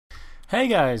Hey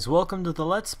guys, welcome to the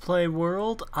Let's Play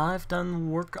world. I've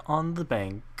done work on the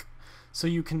bank. So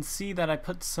you can see that I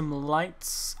put some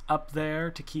lights up there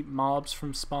to keep mobs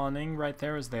from spawning right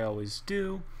there as they always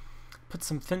do. Put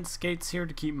some fence gates here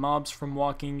to keep mobs from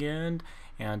walking in,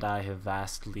 and I have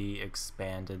vastly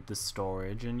expanded the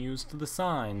storage and used the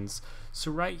signs. So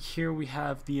right here we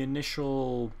have the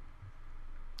initial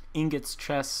ingots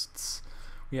chests.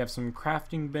 We have some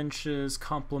crafting benches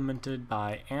complemented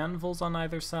by anvils on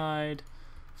either side,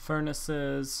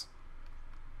 furnaces.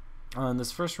 On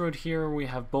this first road here we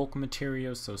have bulk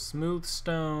materials, so smooth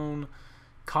stone,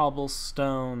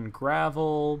 cobblestone,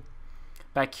 gravel.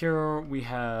 Back here we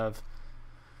have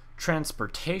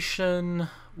transportation,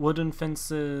 wooden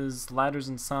fences, ladders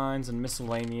and signs, and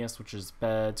miscellaneous, which is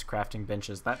beds, crafting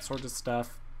benches, that sort of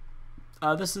stuff.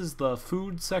 This is the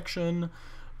food section.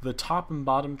 The top and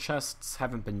bottom chests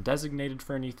haven't been designated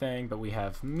for anything, but we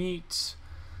have meat,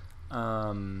 bread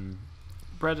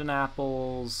and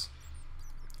apples,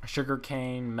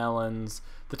 sugarcane, melons.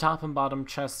 The top and bottom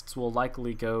chests will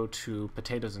likely go to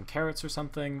potatoes and carrots or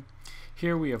something.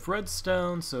 Here we have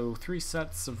redstone, so 3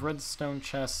 sets of redstone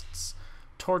chests,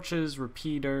 torches,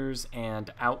 repeaters,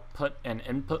 and output and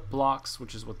input blocks,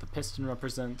 which is what the piston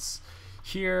represents.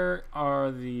 Here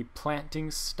are the planting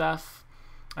stuff.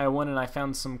 I went and I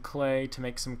found some clay to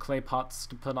make some clay pots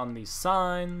to put on these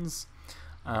signs.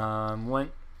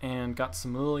 Went and got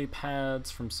some lily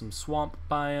pads from some swamp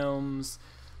biomes.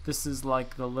 This is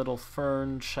like the little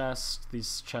fern chest.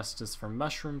 This chest is for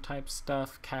mushroom type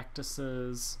stuff,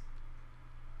 cactuses,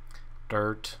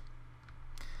 dirt.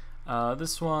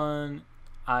 This one,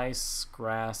 ice,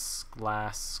 grass,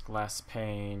 glass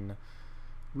pane,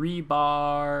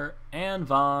 rebar, and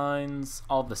vines,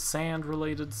 all the sand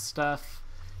related stuff.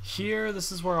 Here,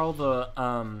 this is where all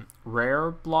the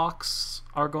rare blocks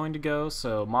are going to go,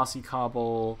 so mossy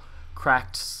cobble,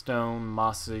 cracked stone,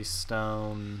 mossy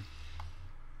stone,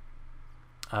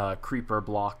 creeper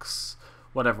blocks,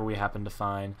 whatever we happen to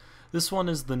find. This one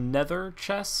is the nether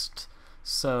chest,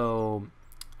 so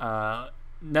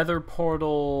nether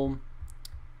portal,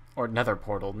 nether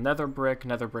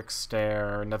brick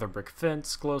stair, nether brick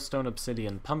fence, glowstone,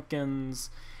 obsidian,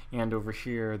 pumpkins, and over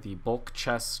here the bulk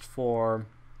chest for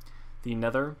the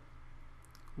nether,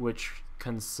 which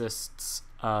consists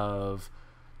of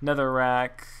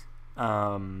netherrack,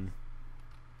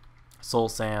 soul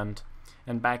sand,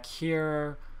 and back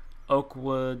here oak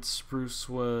wood, spruce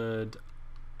wood,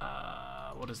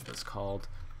 what is this called?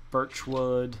 Birch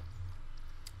wood,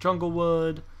 jungle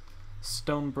wood,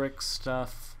 stone brick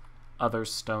stuff, other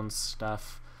stone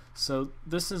stuff. So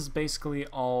this is basically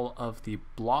all of the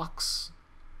blocks,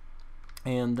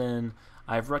 and then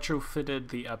I've retrofitted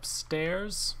the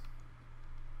upstairs.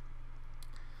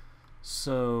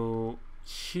 So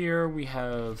here we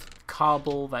have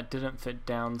cobble that didn't fit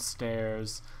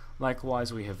downstairs.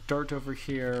 Likewise, we have dirt over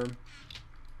here.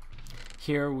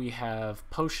 Here we have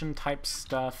potion type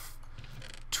stuff,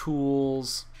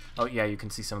 tools. Oh yeah, you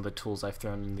can see some of the tools I've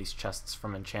thrown in these chests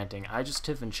from enchanting. I just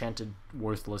have enchanted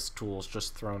worthless tools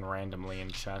just thrown randomly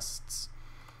in chests.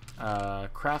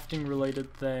 Crafting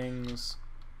related things.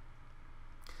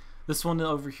 This one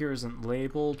over here isn't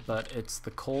labeled, but it's the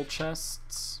coal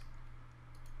chests.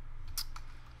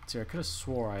 Let's see, I could have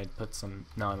swore I'd put some...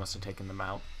 No, I must have taken them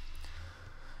out.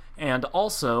 And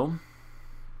also,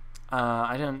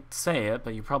 I didn't say it,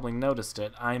 but you probably noticed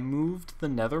it. I moved the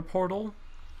nether portal.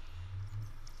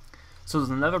 So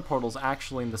the nether portal's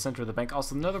actually in the center of the bank.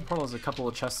 Also, the nether portal has a couple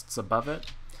of chests above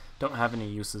it. Don't have any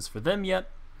uses for them yet,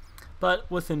 but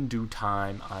within due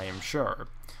time, I am sure.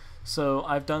 So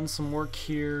I've done some work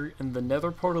here in the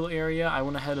nether portal area. I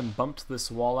went ahead and bumped this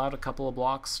wall out a couple of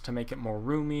blocks to make it more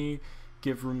roomy,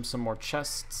 give room some more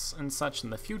chests and such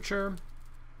in the future.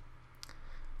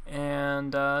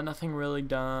 And nothing really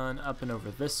done up and over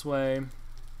this way.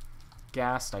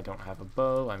 Ghast, I don't have a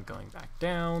bow, I'm going back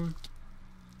down.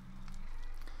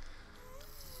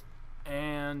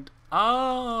 And,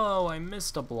 oh, I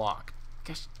missed a block.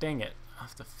 Gosh dang it, I'll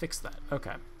have to fix that.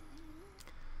 Okay.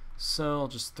 So I'll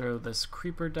just throw this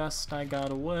creeper dust I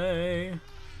got away.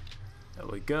 There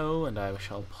we go, and I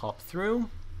shall pop through.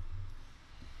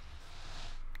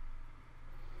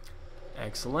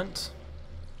 Excellent.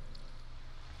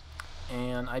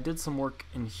 And I did some work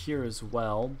in here as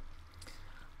well.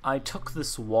 I took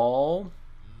this wall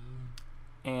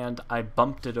and I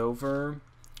bumped it over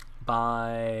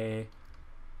by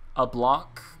a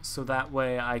block, so that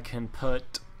way I can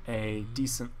put a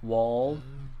decent wall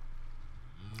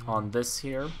on this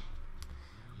here,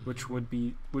 which will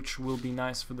be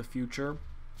nice for the future.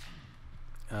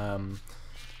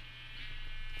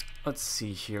 Let's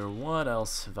see here, what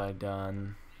else have I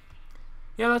done?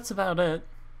 yeah, that's about it.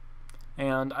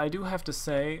 And I do have to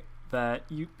say that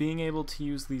being able to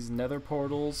use these nether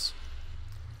portals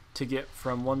to get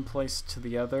from one place to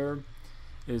the other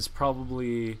is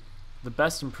probably the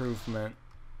best improvement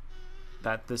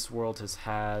that this world has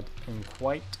had in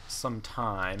quite some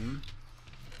time,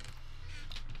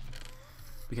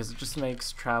 because it just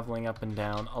makes traveling up and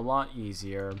down a lot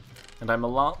easier, and I'm a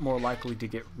lot more likely to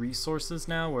get resources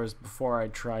now, whereas before I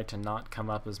tried to not come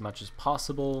up as much as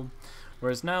possible,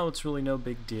 whereas now it's really no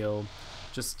big deal.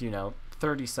 Just,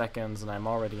 30 seconds and I'm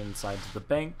already inside the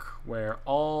bank where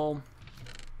all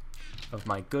of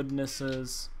my goodness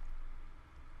is.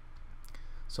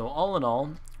 So all in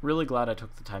all, really glad I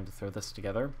took the time to throw this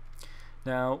together.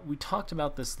 Now, we talked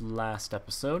about this last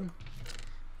episode,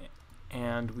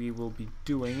 and we will be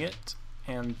doing it,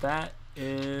 and that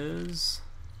is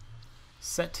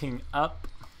setting up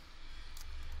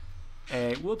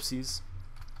a,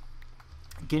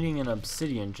 getting an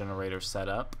obsidian generator set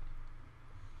up.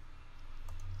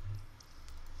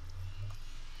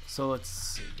 So let's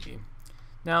see.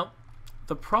 Now,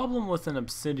 the problem with an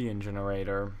obsidian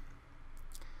generator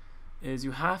is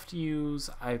you have to use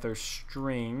either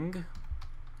string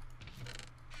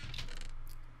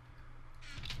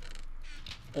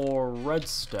or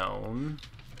redstone,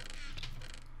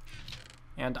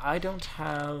 and I don't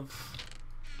have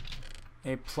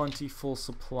a plentiful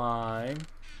supply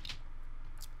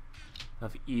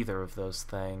of either of those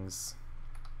things.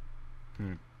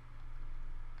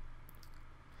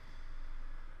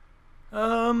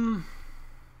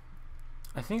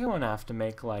 I think I'm gonna have to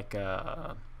make like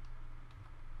a,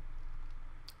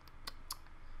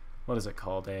 what is it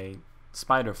called, a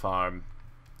spider farm,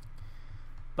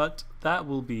 but that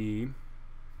will be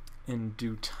in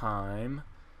due time,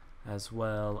 as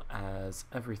well as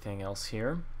everything else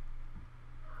here.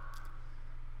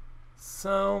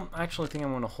 So actually I think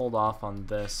I'm going to hold off on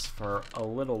this for a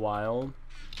little while,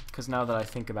 because now that I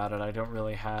think about it, I don't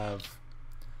really have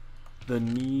the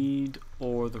need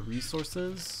or the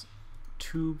resources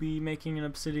to be making an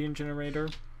obsidian generator.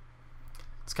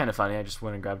 It's kind of funny, I just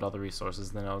went and grabbed all the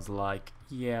resources, then I was like,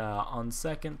 yeah, on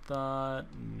second thought,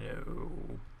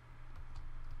 no.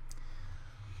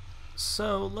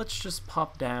 So let's just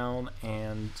pop down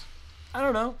and, I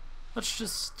don't know, let's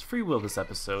just freewheel this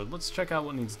episode. Let's check out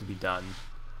what needs to be done.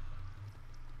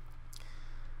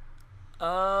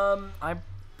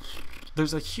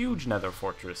 There's a huge nether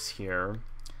fortress here,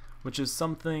 which is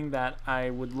something that I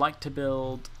would like to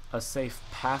build a safe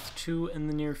path to in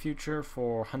the near future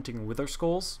for hunting wither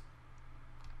skulls,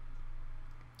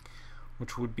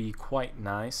 which would be quite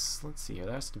nice. Let's see here,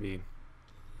 there has to be,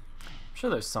 I'm sure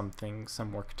there's some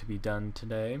work to be done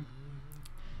today.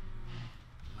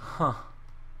 Huh.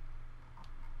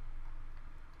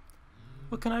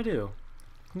 What can I do?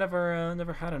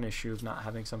 Never had an issue of not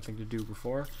having something to do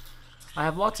before. I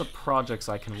have lots of projects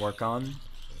I can work on.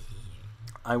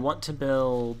 I want to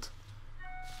build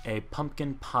a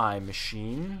pumpkin pie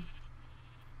machine.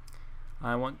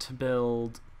 I want to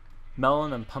build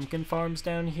melon and pumpkin farms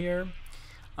down here.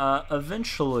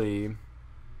 Eventually,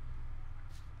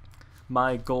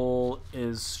 my goal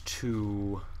is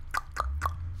to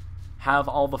have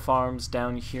all the farms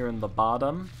down here in the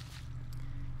bottom,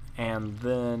 and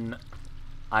then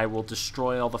I will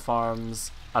destroy all the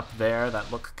farms up there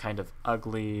that look kind of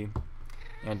ugly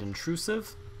and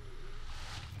intrusive,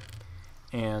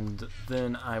 and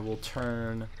then I will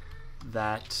turn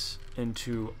that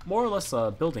into more or less a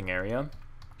building area,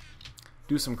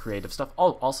 do some creative stuff.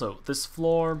 Oh, also, this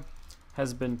floor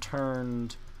has been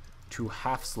turned to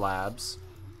half slabs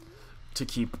to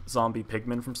keep zombie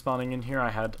pigmen from spawning in here. I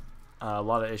had a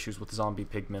lot of issues with zombie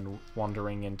pigmen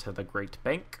wandering into the Great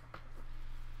Bank.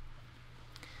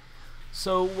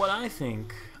 So what I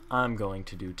think I'm going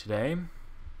to do today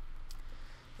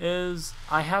is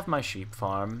I have my sheep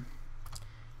farm,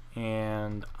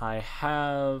 and I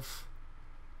have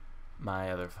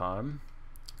my other farm,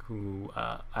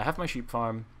 I have my sheep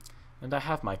farm, and I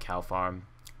have my cow farm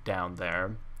down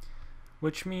there,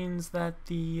 which means that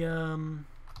the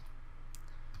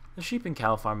sheep and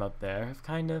cow farm up there have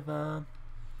kind of,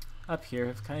 up here,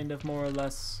 have kind of more or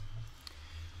less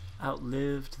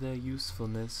outlived their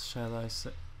usefulness, shall I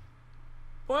say.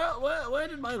 Well, where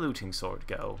did my looting sword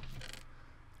go?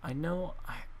 I know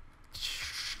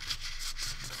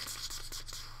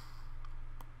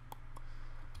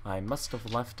I must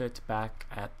have left it back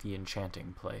at the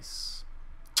enchanting place.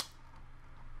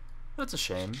 That's a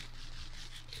shame.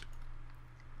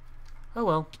 Oh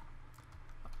well.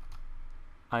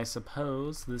 I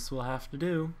suppose this will have to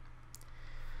do.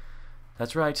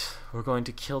 That's right, we're going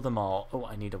to kill them all. Oh,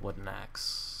 I need a wooden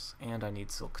axe. And I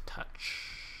need silk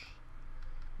touch.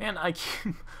 And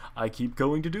I keep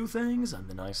going to do things, and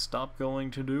then I stop going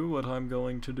to do what I'm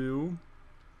going to do.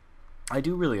 I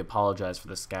do really apologize for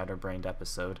the scatterbrained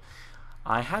episode.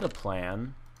 I had a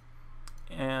plan,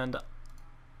 and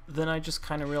then I just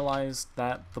kind of realized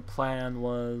that the plan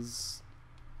was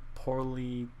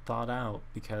poorly thought out,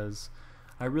 because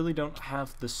I really don't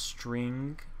have the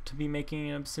string to be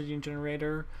making an obsidian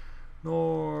generator,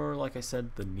 nor, like I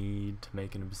said, the need to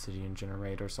make an obsidian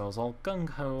generator, so I was all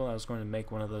gung-ho. I was going to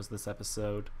make one of those this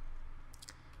episode.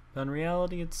 But in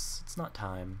reality, it's not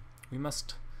time. We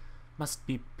must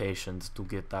be patient to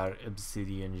get our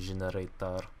obsidian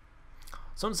generator.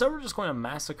 So instead we're just going to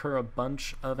massacre a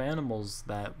bunch of animals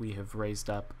that we have raised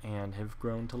up and have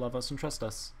grown to love us and trust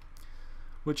us.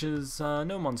 Which is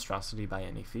no monstrosity by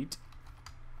any feat.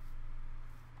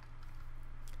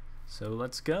 So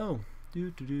let's go.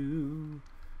 Do-do-do,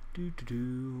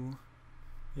 do-do-do.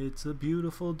 It's a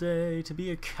beautiful day to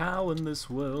be a cow in this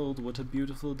world. What a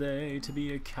beautiful day to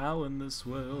be a cow in this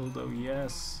world. Oh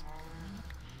yes.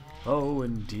 Oh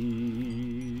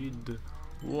indeed.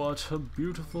 What a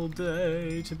beautiful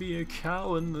day to be a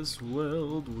cow in this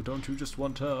world. Don't you just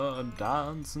want to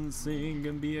dance and sing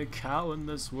and be a cow in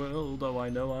this world? Oh, I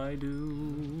know I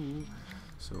do.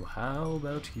 So how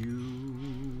about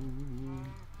you?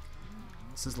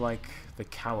 This is like the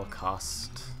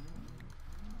cow-accost.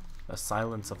 The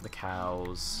silence of the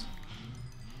cows.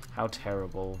 How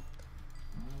terrible.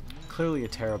 Clearly a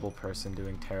terrible person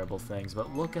doing terrible things,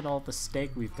 but look at all the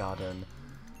steak we've gotten.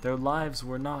 Their lives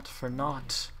were not for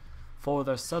naught, for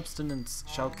their subsistence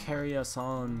shall carry us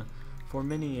on for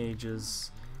many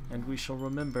ages, and we shall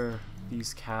remember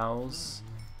these cows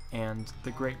and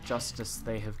the great justice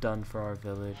they have done for our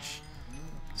village,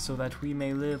 so that we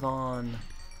may live on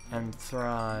and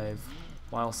thrive,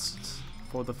 whilst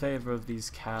for the favor of these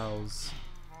cows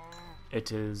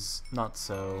it is not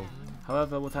so.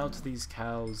 However, without these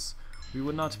cows we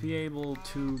would not be able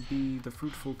to be the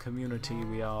fruitful community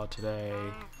we are today.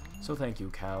 So thank you,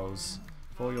 cows,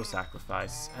 for your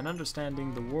sacrifice and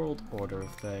understanding the world order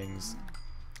of things.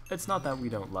 It's not that we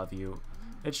don't love you,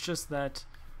 it's just that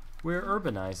we're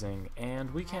urbanizing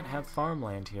and we can't have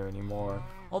farmland here anymore.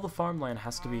 All the farmland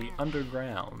has to be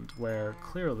underground, where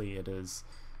clearly it is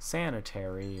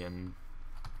sanitary and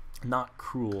not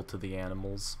cruel to the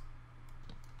animals.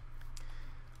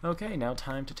 Okay, now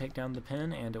time to take down the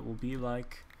pin, and it will be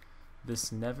like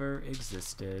this never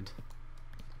existed.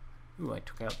 Ooh, I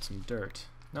took out some dirt.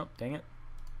 Nope, dang it.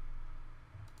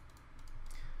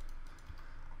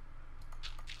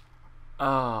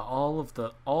 All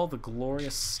the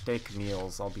glorious steak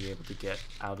meals I'll be able to get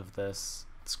out of this.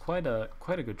 It's quite a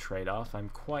good trade-off. I'm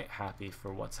quite happy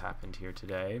for what's happened here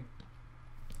today.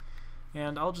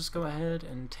 And I'll just go ahead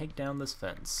and take down this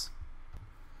fence.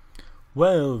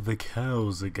 Well, the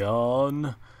cows are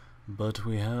gone, but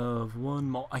we have one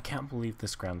more. I can't believe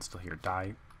this ground's still here.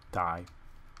 Die.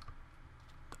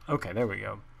 Okay, there we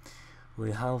go.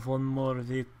 We have one more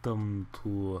victim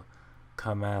to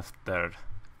come after.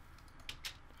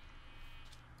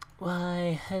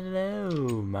 Why,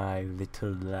 hello, my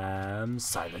little lamb.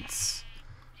 Silence.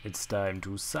 It's time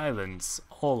to silence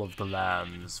all of the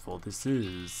lambs, for this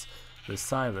is the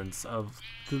silence of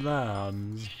the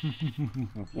lambs.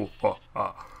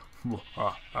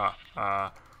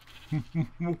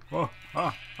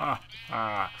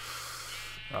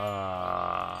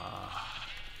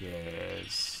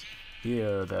 Yes.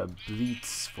 Hear the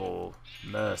bleats for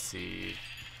mercy.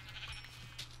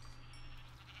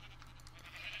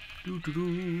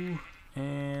 Doo-doo-doo.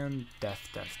 And death.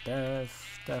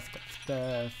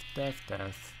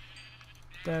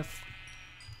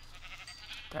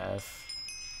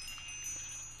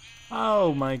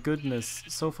 Oh my goodness,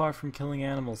 so far from killing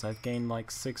animals I've gained like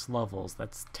 6 levels.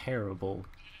 That's terrible.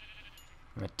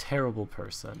 I'm a terrible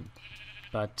person.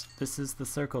 But this is the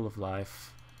circle of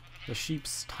life. The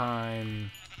sheep's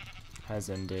time has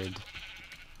ended,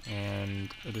 and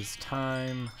it is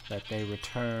time that they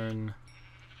return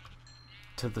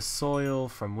to the soil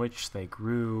from which they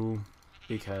grew,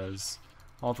 because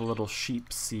all the little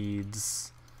sheep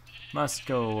seeds must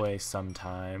go away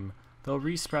sometime. They'll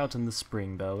resprout in the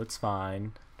spring though, it's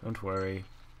fine. Don't worry.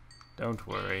 Don't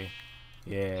worry.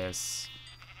 Yes.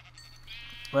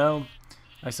 Well,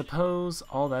 I suppose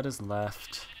all that is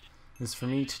left is for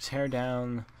me to tear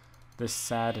down this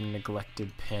sad and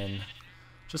neglected pin,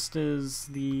 just as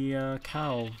the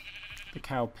cow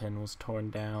pin was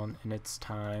torn down in its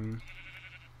time.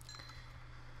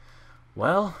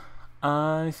 Well,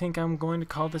 I think I'm going to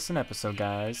call this an episode,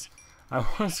 guys. I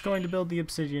was going to build the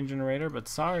obsidian generator, but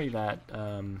sorry that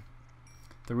the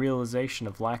realization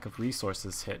of lack of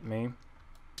resources hit me.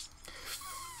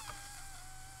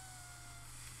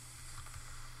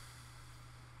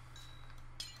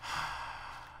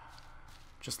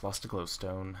 Just lost a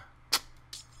glowstone.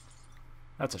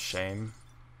 That's a shame.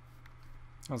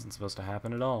 That wasn't supposed to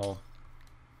happen at all.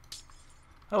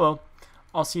 Oh well.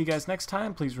 I'll see you guys next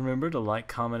time. Please remember to like,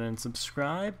 comment, and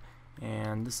subscribe.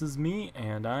 And this is me,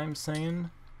 and I'm saying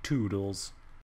toodles.